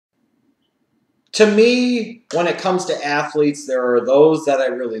To me, when it comes to athletes, there are those that I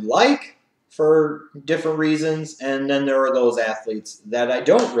really like for different reasons, and then there are those athletes that I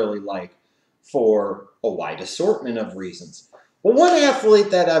don't really like for a wide assortment of reasons. Well, one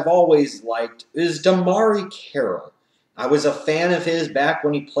athlete that I've always liked is DeMarre Carroll. I was a fan of his back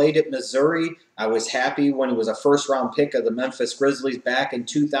when he played at Missouri. I was happy when he was a first-round pick of the Memphis Grizzlies back in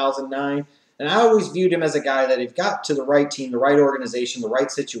 2009. And I always viewed him as a guy that had got to the right team, the right organization, the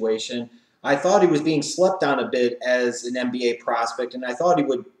right situation. I thought he was being slept on a bit as an NBA prospect, and I thought he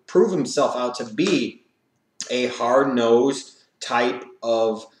would prove himself out to be a hard-nosed type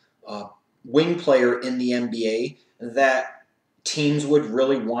of wing player in the NBA that teams would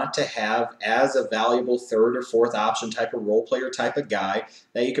really want to have as a valuable third or fourth option type of role player type of guy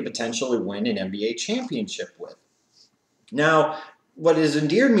that you could potentially win an NBA championship with. Now, what has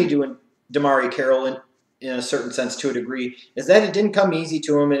endeared me to DeMarre Carroll in a certain sense to a degree is that it didn't come easy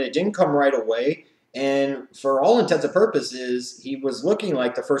to him and it didn't come right away. And for all intents and purposes, he was looking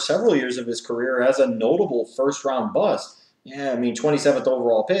like the first several years of his career as a notable first-round bust. Yeah, I mean, 27th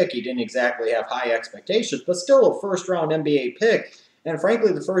overall pick, he didn't exactly have high expectations, but still a first-round NBA pick. And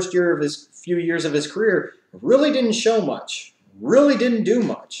frankly, the first few years of his career really didn't show much, really didn't do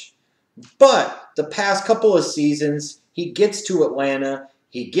much. But the past couple of seasons, he gets to Atlanta,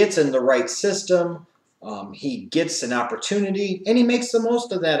 he gets in the right system, he gets an opportunity, and he makes the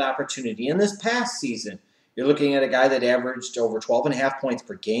most of that opportunity. In this past season, you're looking at a guy that averaged over 12.5 points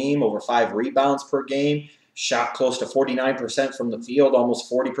per game, over 5 rebounds per game, shot close to 49% from the field, almost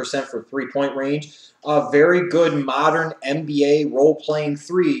 40% for three-point range. A very good modern NBA role-playing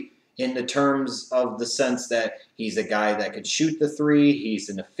three in the terms of the sense that he's a guy that can shoot the three, he's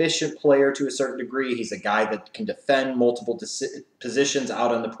an efficient player to a certain degree, he's a guy that can defend multiple positions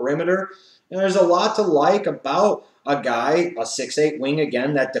out on the perimeter. And there's a lot to like about a guy, a 6'8" wing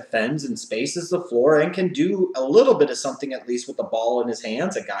again, that defends and spaces the floor and can do a little bit of something at least with the ball in his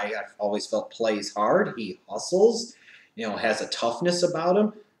hands. A guy I've always felt plays hard. He hustles, has a toughness about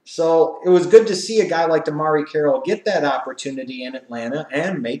him. So it was good to see a guy like DeMarre Carroll get that opportunity in Atlanta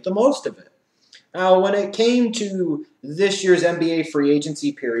and make the most of it. Now, when it came to this year's NBA free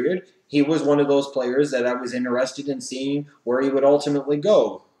agency period, he was one of those players that I was interested in seeing where he would ultimately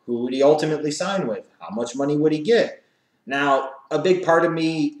go. Who would he ultimately sign with? How much money would he get? Now, a big part of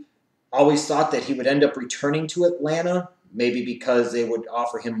me always thought that he would end up returning to Atlanta, maybe because they would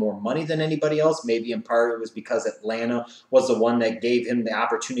offer him more money than anybody else. Maybe in part it was because Atlanta was the one that gave him the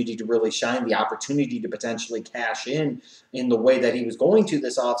opportunity to really shine, the opportunity to potentially cash in the way that he was going to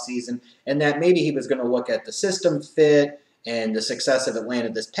this offseason, and that maybe he was going to look at the system fit and the success of Atlanta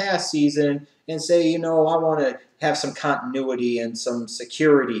this past season and say, I want to have some continuity and some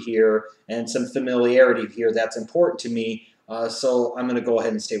security here and some familiarity here that's important to me. So I'm going to go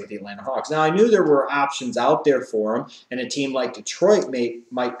ahead and stay with the Atlanta Hawks. Now, I knew there were options out there for him, and a team like Detroit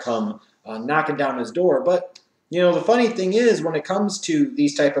might come knocking down his door. But, the funny thing is, when it comes to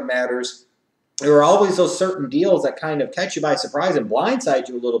these type of matters, there are always those certain deals that kind of catch you by surprise and blindside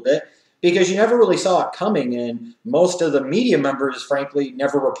you a little bit because you never really saw it coming, and most of the media members, frankly,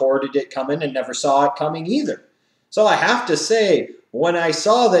 never reported it coming and never saw it coming either. So I have to say, when I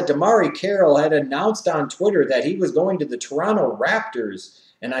saw that DeMarre Carroll had announced on Twitter that he was going to the Toronto Raptors,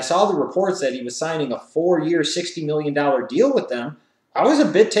 and I saw the reports that he was signing a 4-year, $60 million deal with them, I was a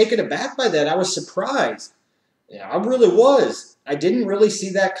bit taken aback by that. I was surprised. I really was. I didn't really see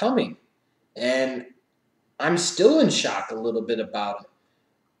that coming. And I'm still in shock a little bit about it.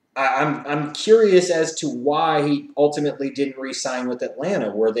 I'm curious as to why he ultimately didn't re-sign with Atlanta.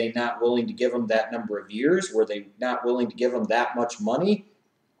 Were they not willing to give him that number of years? Were they not willing to give him that much money?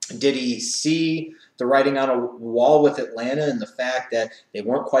 Did he see the writing on a wall with Atlanta and the fact that they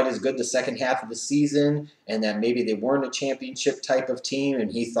weren't quite as good the second half of the season and that maybe they weren't a championship type of team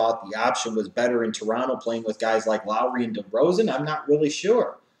and he thought the option was better in Toronto playing with guys like Lowry and DeRozan? I'm not really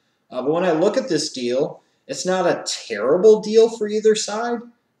sure. But when I look at this deal, it's not a terrible deal for either side.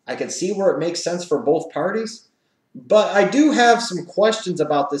 I can see where it makes sense for both parties. But I do have some questions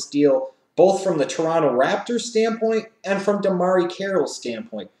about this deal, both from the Toronto Raptors standpoint and from DeMarre Carroll's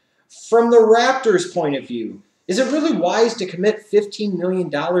standpoint. From the Raptors' point of view, is it really wise to commit $15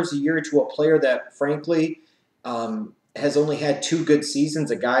 million a year to a player that, frankly, has only had 2 good seasons,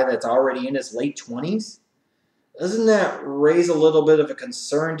 a guy that's already in his late 20s? Doesn't that raise a little bit of a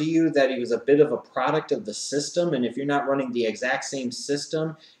concern to you that he was a bit of a product of the system? And if you're not running the exact same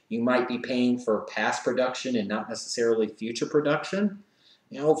system, you might be paying for past production and not necessarily future production?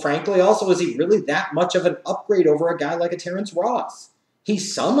 Frankly, also, is he really that much of an upgrade over a guy like a Terrence Ross?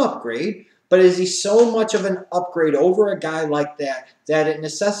 He's some upgrade, But is he so much of an upgrade over a guy like that that it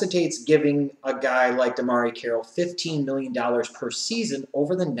necessitates giving a guy like DeMarre Carroll $15 million per season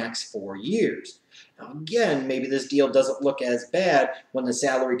over the next 4 years? Now, again, maybe this deal doesn't look as bad when the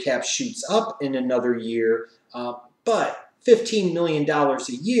salary cap shoots up in another year, but $15 million a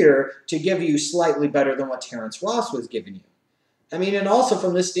year to give you slightly better than what Terrence Ross was giving you. I mean, and also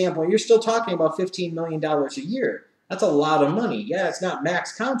from this standpoint, you're still talking about $15 million a year. That's a lot of money. Yeah, it's not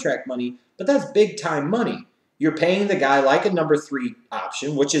max contract money, but that's big-time money. You're paying the guy like a number 3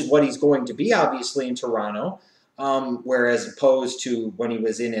 option, which is what he's going to be, obviously, in Toronto, whereas opposed to when he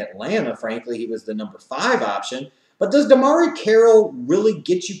was in Atlanta, frankly, he was the number 5 option. But does DeMarre Carroll really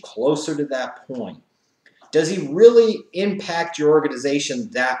get you closer to that point? Does he really impact your organization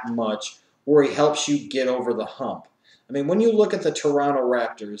that much where he helps you get over the hump? I mean, when you look at the Toronto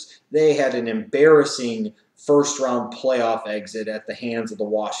Raptors, they had an embarrassing first-round playoff exit at the hands of the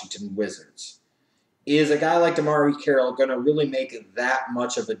Washington Wizards. Is a guy like DeMarre Carroll going to really make that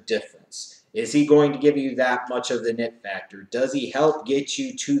much of a difference? Is he going to give you that much of the nit factor? Does he help get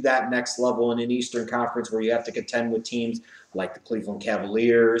you to that next level in an Eastern Conference where you have to contend with teams like the Cleveland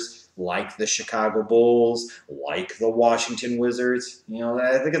Cavaliers, like the Chicago Bulls, like the Washington Wizards? You know,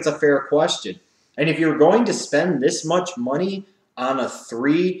 I think it's a fair question. And if you're going to spend this much money on a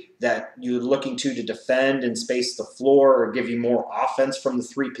 3 that you're looking to defend and space the floor or give you more offense from the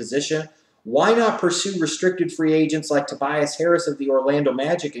 3 position, why not pursue restricted free agents like Tobias Harris of the Orlando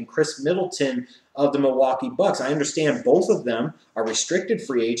Magic and Chris Middleton of the Milwaukee Bucks? I understand both of them are restricted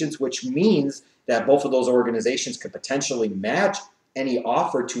free agents, which means that both of those organizations could potentially match any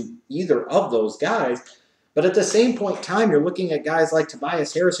offer to either of those guys. But at the same point in time, you're looking at guys like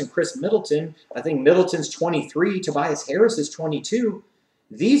Tobias Harris and Chris Middleton. I think Middleton's 23, Tobias Harris is 22.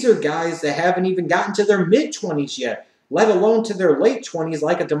 These are guys that haven't even gotten to their mid-20s yet, let alone to their late 20s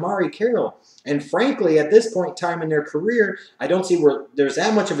like a DeMarre Carroll. And frankly, at this point in time in their career, I don't see where there's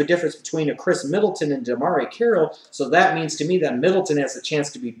that much of a difference between a Chris Middleton and DeMarre Carroll. So that means to me that Middleton has a chance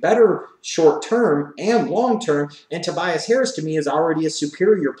to be better short-term and long-term, and Tobias Harris to me is already a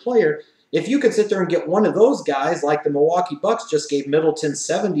superior player. If you could sit there and get one of those guys, like the Milwaukee Bucks just gave Middleton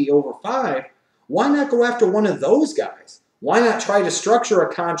 70 over 5, why not go after one of those guys? Why not try to structure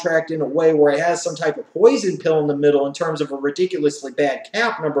a contract in a way where it has some type of poison pill in the middle in terms of a ridiculously bad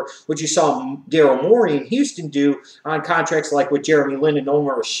cap number, which you saw Daryl Morey in Houston do on contracts like with Jeremy Lin and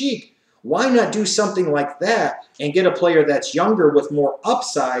Omar Asik? Why not do something like that and get a player that's younger with more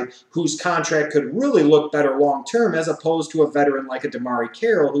upside whose contract could really look better long-term as opposed to a veteran like a DeMarre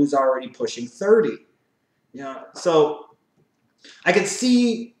Carroll who's already pushing 30? Yeah, so I could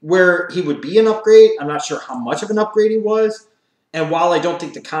see where he would be an upgrade. I'm not sure how much of an upgrade he was. And while I don't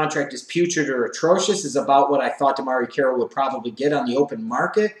think the contract is putrid or atrocious, is about what I thought DeMarre Carroll would probably get on the open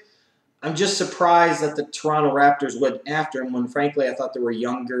market, I'm just surprised that the Toronto Raptors went after him when, frankly, I thought there were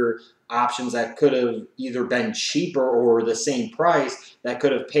younger options that could have either been cheaper or the same price that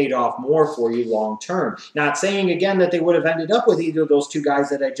could have paid off more for you long term. Not saying, again, that they would have ended up with either of those 2 guys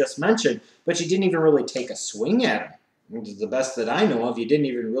that I just mentioned, but you didn't even really take a swing at them. Which is the best that I know of. You didn't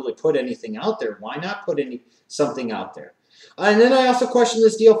even really put anything out there. Why not put something out there? And then I also question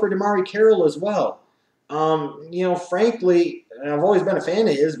this deal for DeMarre Carroll as well. You know, frankly, I've always been a fan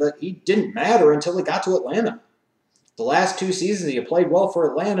of his, but he didn't matter until he got to Atlanta. The last 2 seasons he played well for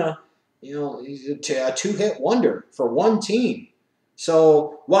Atlanta. You know, he's a 2-hit wonder for one team.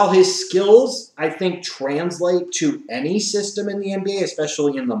 So while his skills, I think, translate to any system in the NBA,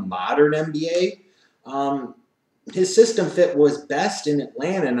 especially in the modern NBA, his system fit was best in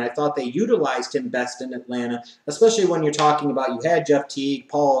Atlanta, and I thought they utilized him best in Atlanta, especially when you're talking about you had Jeff Teague,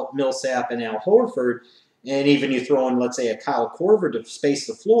 Paul Millsap, and Al Horford, and even you throw in, let's say, a Kyle Korver to space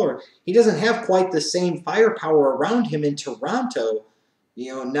the floor. He doesn't have quite the same firepower around him in Toronto.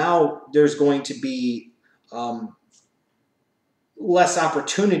 You know, now there's going to be less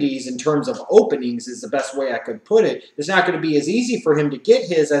opportunities in terms of openings is the best way I could put it. It's not going to be as easy for him to get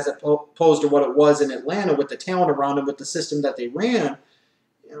his as opposed to what it was in Atlanta with the talent around him, with the system that they ran.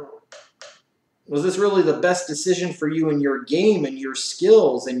 You know, was this really the best decision for you in your game and your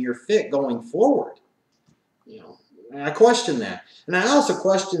skills and your fit going forward? You know, I question that. And I also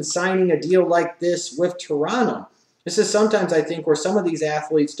question signing a deal like this with Toronto. This is sometimes, I think, where some of these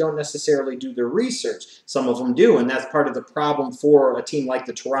athletes don't necessarily do their research. Some of them do, and that's part of the problem for a team like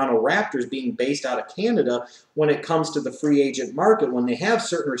the Toronto Raptors being based out of Canada when it comes to the free agent market, when they have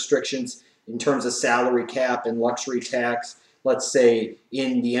certain restrictions in terms of salary cap and luxury tax, let's say,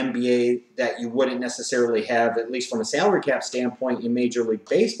 in the NBA that you wouldn't necessarily have, at least from a salary cap standpoint, in Major League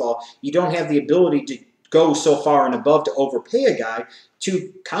Baseball. You don't have the ability to go so far and above to overpay a guy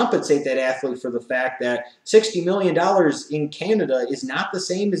to compensate that athlete for the fact that $60 million in Canada is not the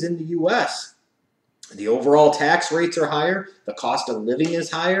same as in the U.S. The overall tax rates are higher. The cost of living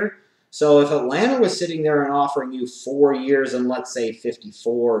is higher. So if Atlanta was sitting there and offering you 4 years and let's say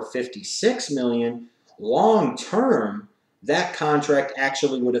 54, 56 million, long term, that contract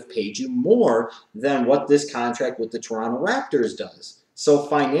actually would have paid you more than what this contract with the Toronto Raptors does. So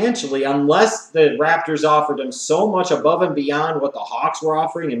financially, unless the Raptors offered him so much above and beyond what the Hawks were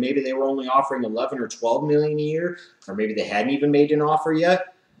offering, and maybe they were only offering 11 or 12 million a year, or maybe they hadn't even made an offer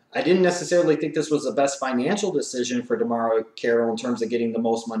yet, I didn't necessarily think this was the best financial decision for DeMarre Carroll in terms of getting the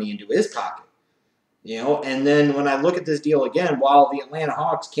most money into his pocket. And then when I look at this deal again, while the Atlanta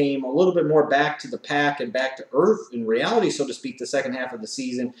Hawks came a little bit more back to the pack and back to earth in reality, so to speak, the second half of the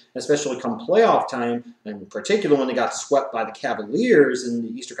season, especially come playoff time, and in particular when they got swept by the Cavaliers in the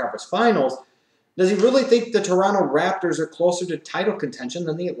Eastern Conference Finals, does he really think the Toronto Raptors are closer to title contention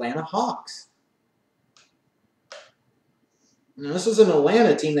than the Atlanta Hawks? This is an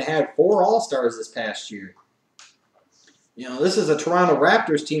Atlanta team that had 4 All-Stars this past year. This is a Toronto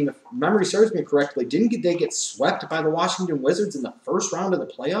Raptors team, if memory serves me correctly, didn't they get swept by the Washington Wizards in the first round of the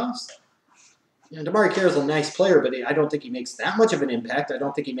playoffs? DeMarre Carroll's a nice player, but I don't think he makes that much of an impact. I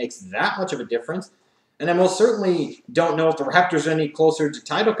don't think he makes that much of a difference. And I most certainly don't know if the Raptors are any closer to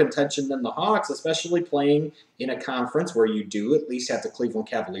title contention than the Hawks, especially playing in a conference where you do at least have the Cleveland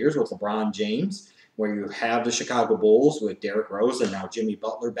Cavaliers with LeBron James, where you have the Chicago Bulls with Derrick Rose and now Jimmy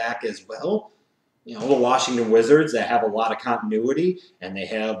Butler back as well. The Washington Wizards that have a lot of continuity, and they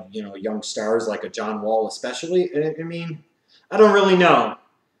have, young stars like a John Wall especially. I don't really know.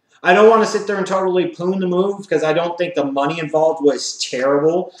 I don't want to sit there and totally poon the move because I don't think the money involved was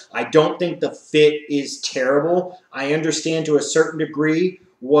terrible. I don't think the fit is terrible. I understand to a certain degree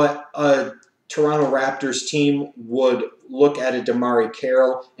what a Toronto Raptors team would look at a DeMarre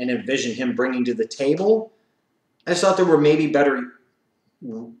Carroll and envision him bringing to the table. I just thought there were maybe better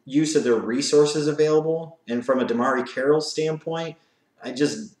use of their resources available. And from a DeMarre Carroll standpoint, I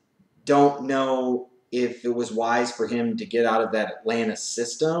just don't know if it was wise for him to get out of that Atlanta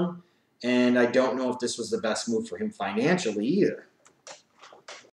system. And I don't know if this was the best move for him financially either.